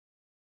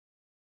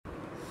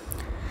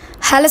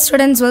Hello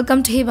students,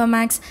 welcome to Hiba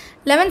Max.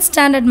 11th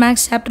Standard Max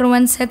Chapter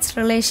 1 Sets,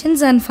 Relations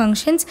and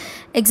Functions.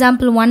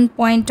 Example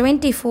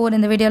 1.24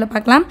 in the video.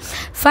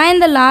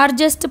 Find the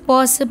largest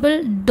possible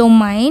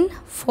domain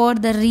for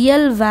the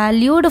real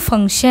valued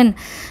function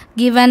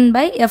given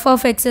by f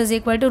of x is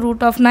equal to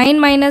root of 9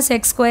 minus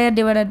x square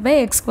divided by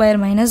x square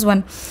minus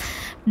 1.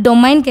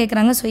 Domain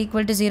கேக்குறாங்க, so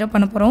equal to 0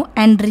 பண்ண போறோம்.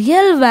 And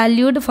real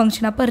valued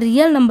function, அப்ப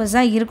real numbers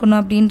தான்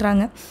இருக்கணும்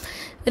அப்படின்றாங்க.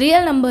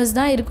 real numbers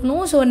தான்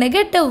இருக்கணும். So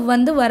negative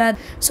வந்து வராது.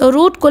 ஸோ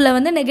ரூட்குள்ளே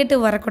வந்து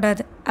நெகட்டிவ்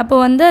வரக்கூடாது. அப்போ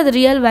வந்து அது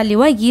ரியல்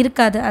வேல்யூவாக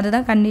இருக்காது.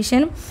 அதுதான்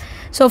கண்டிஷன்.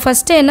 ஸோ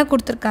ஃபஸ்ட்டு என்ன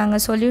கொடுத்துருக்காங்க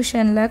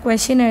சொல்யூஷனில்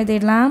கொஷின்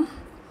எழுதிடலாம்.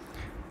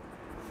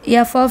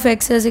 f of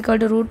x is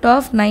equal to root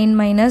of 9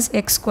 minus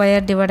x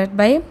square divided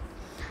by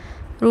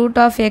root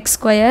of x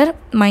square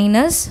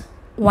minus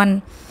 1.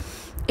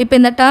 இப்போ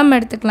இந்த டேர்ம்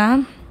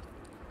எடுத்துக்கலாம்.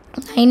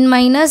 9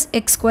 minus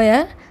x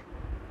square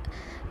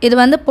இது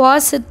வந்து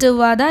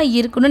பாசிட்டிவாக தான்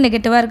இருக்கணும்,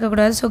 நெகட்டிவாக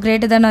இருக்கக்கூடாது. So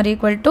greater than or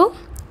equal to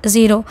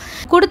 0.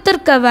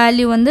 கொடுத்துருக்க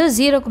வேல்யூ வந்து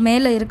 0க்கு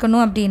மேலே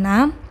இருக்கணும் அப்படின்னா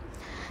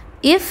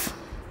if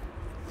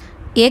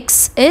x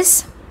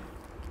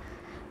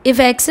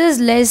is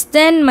less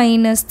than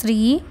minus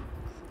 3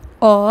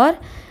 or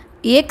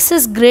x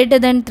is greater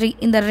than 3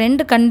 இந்த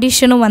ரெண்டு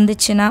கண்டிஷனும்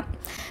வந்துச்சுன்னா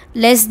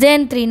less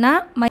than 3னா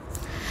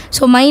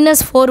ஸோ minus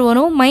 4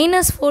 வரும்.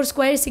 minus 4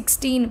 square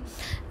 16,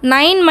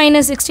 9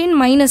 minus 16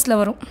 மைனஸில்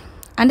வரும்.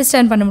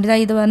 அண்டர்ஸ்டாண்ட் பண்ண முடியுதா?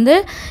 இது வந்து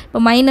இப்போ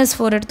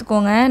 -4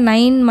 எடுத்துக்கோங்க.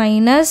 9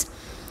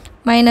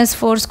 minus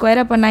 4 ஸ்கொயர்,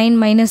 அப்போ 9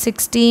 minus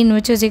 16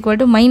 which is equal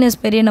to minus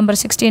பெரிய நம்பர்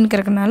 16க்கு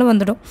இருக்கிறனால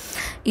வந்துடும்.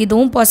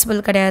 இதுவும் பாசிபிள்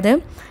கிடையாது.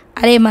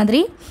 அதே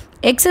மாதிரி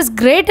x is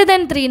greater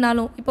than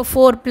 3நாலும் இப்போ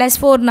 4 +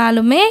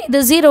 4நாலுமே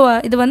இது 0,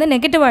 இது வந்து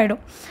நெகட்டிவ்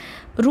ஆகிடும்.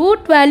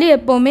 ரூட் வேல்யூ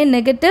எப்போவுமே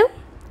நெகட்டிவ்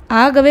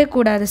ஆகவே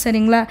கூடாது,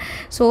 சரிங்களா?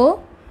 So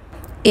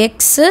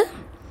x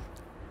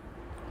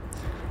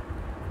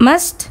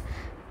must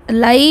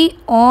lie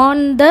on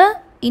the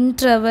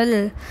interval.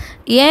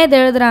 ஏன் இது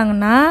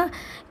எழுதுகிறாங்கன்னா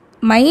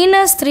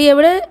 -3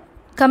 விட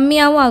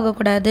கம்மியாகவும்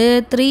ஆகக்கூடாது,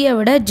 3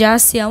 விட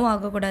ஜாஸ்தியாகவும்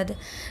ஆகக்கூடாது.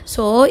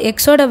 ஸோ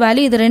எக்ஸோட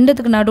வேல்யூ இது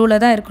ரெண்டுத்துக்கு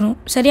நடுவில் தான் இருக்கணும்,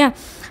 சரியா?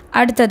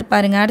 அடுத்தது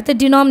பாருங்கள், அடுத்து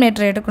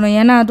டினாமினேட்டர் எடுக்கணும்,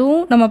 ஏன்னா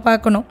அதுவும் நம்ம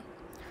பார்க்கணும்.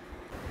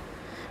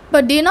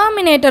 இப்போ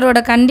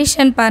டினாமினேட்டரோட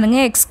கண்டிஷன்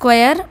பாருங்கள், x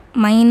ஸ்கொயர்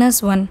minus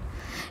 1.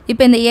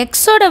 இப்போ இந்த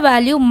எக்ஸோட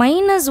வேல்யூ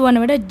 -1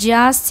 விட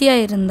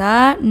ஜாஸ்தியாக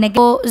இருந்தால்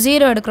நெகட்டிவ்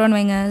 0 எடுக்கிறோன்னு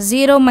வைங்க.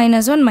 0 -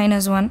 1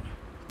 -1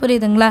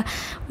 புரியுதுங்களா?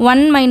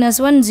 1 -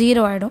 1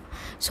 0 ஆகிடும்.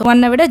 ஸோ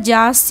 1 விட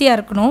ஜாஸ்தியாக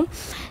இருக்கணும்,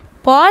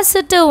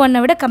 பாசிட்டிவ்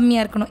 1 விட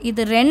கம்மியாக இருக்கணும்.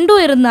 இது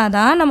ரெண்டும் இருந்தால்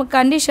தான் நமக்கு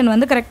கண்டிஷன்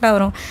வந்து கரெக்டாக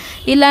வரும்.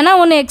 இல்லைனா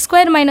ஒன்று x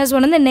ஸ்கொயர்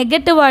 -1 வந்து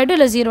நெகட்டிவ் ஆகிடும்,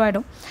 இல்லை 0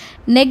 ஆகிடும்.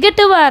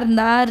 நெகட்டிவாக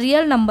இருந்தால்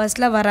ரியல்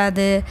நம்பர்ஸில்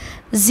வராது,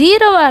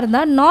 0வாக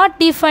இருந்தால் நாட்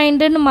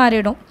டிஃபைன்டுன்னு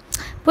மாறிடும்.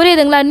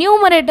 புரியுதுங்களா?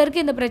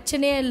 நியூமரேட்டருக்கு இந்த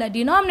பிரச்சனையே இல்லை,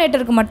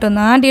 டினாமினேட்டருக்கு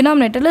மட்டும்தான்.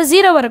 டினாமினேட்டரில்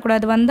 0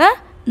 வரக்கூடாது, வந்தால்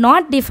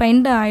நாட்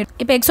டிஃபைன்டு ஆகிடும்.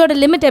 இப்போ எக்ஸோட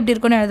லிமிட் எப்படி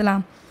இருக்குன்னு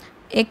எழுதலாம்.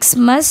 எக்ஸ்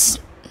மஸ்ட்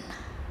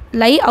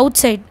லை அவுட்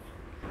சைட்,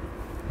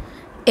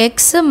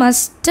 எக்ஸ்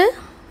மஸ்ட்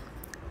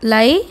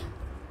லை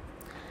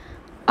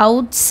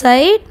அவுட்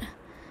சைட்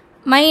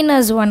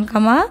 -1,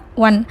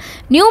 1.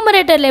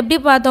 நியூமரேட்டரில் எப்படி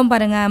பார்த்தோம்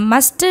பாருங்கள்,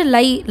 must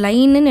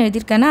லைன்னு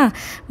எழுதியிருக்கேன்னா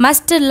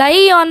must lie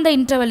on the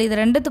interval,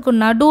 இது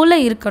ரெண்டுத்துக்கும் நடுவில்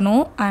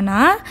இருக்கணும்.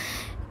 ஆனால்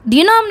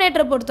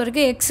டினாமினேட்டரை பொறுத்த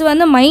வரைக்கும் எக்ஸ்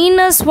வந்து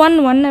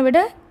 -1 விட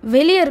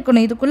வெளியே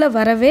இருக்கணும், இதுக்குள்ளே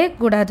வரவே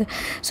கூடாது.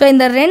 ஸோ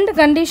இந்த ரெண்டு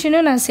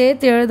கண்டிஷனும் நான்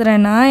சேர்த்து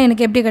எழுதுறேன்னா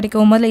எனக்கு எப்படி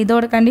கிடைக்கும்? முதல்ல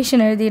இதோட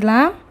கண்டிஷன்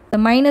எழுதிடலாம்.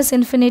 -∞,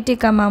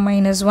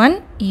 -1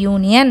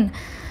 யூனியன்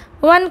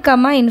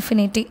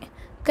 1,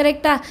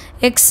 கரெக்டாக?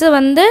 எக்ஸு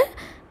வந்து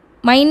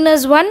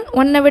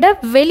 -1 விட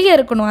வெளியே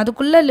இருக்கணும்,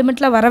 அதுக்குள்ளே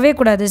லிமிட்டில் வரவே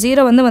கூடாது,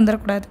 0 வந்து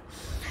வந்துடக்கூடாது.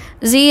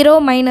 0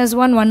 -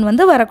 1 1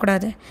 வந்து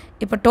வரக்கூடாது.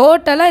 இப்போ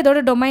டோட்டலாக இதோட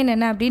டொமைன்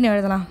என்ன அப்படின்னு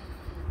எழுதலாம்.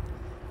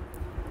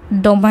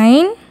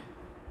 domain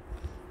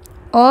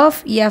of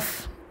f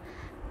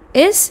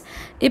is,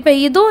 இப்போ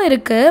இதுவும்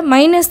இருக்குது,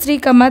 -3,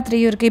 -3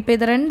 இருக்குது. இப்போ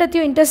இது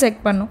ரெண்டத்தையும்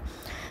இன்டர்செக்ட் பண்ணும்.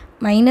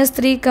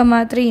 -3,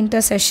 -3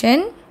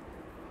 இன்டர்செக்ஷன்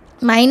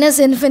 -∞,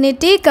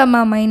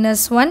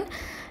 -1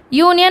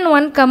 யூனியன்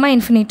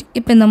 1,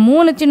 இப்போ இந்த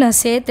மூணுத்தையும்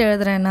நான் சேர்த்து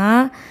எழுதுறேன்னா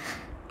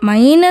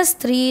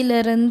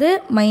 -3லேருந்து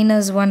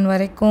 -1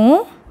 வரைக்கும்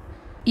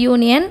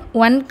யூனியன்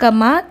 1,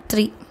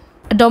 3.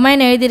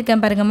 டொமைன்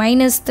எழுதியிருக்கேன் பாருங்கள்,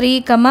 -3,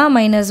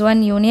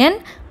 -1 யூனியன்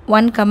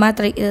 1,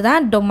 3.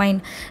 இதுதான் டொமைன்.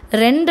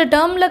 ரெண்டு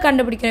டேர்மில்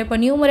கண்டுபிடிக்கிறோம். இப்போ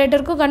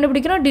நியூமரேட்டருக்கும்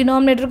கண்டுபிடிக்கிறோம்,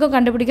 டினாமினேட்டருக்கும்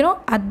கண்டுபிடிக்கிறோம்,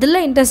 அதில்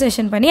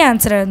இன்டர்செக்ஷன் பண்ணி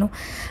ஆன்சர் எழுதணும்.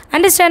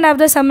 அண்டர்ஸ்டாண்ட் ஆஃப்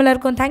த சம்மில்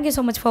இருக்கும். தேங்க்யூ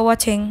ஸோ மச் ஃபார்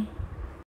வாட்சிங்.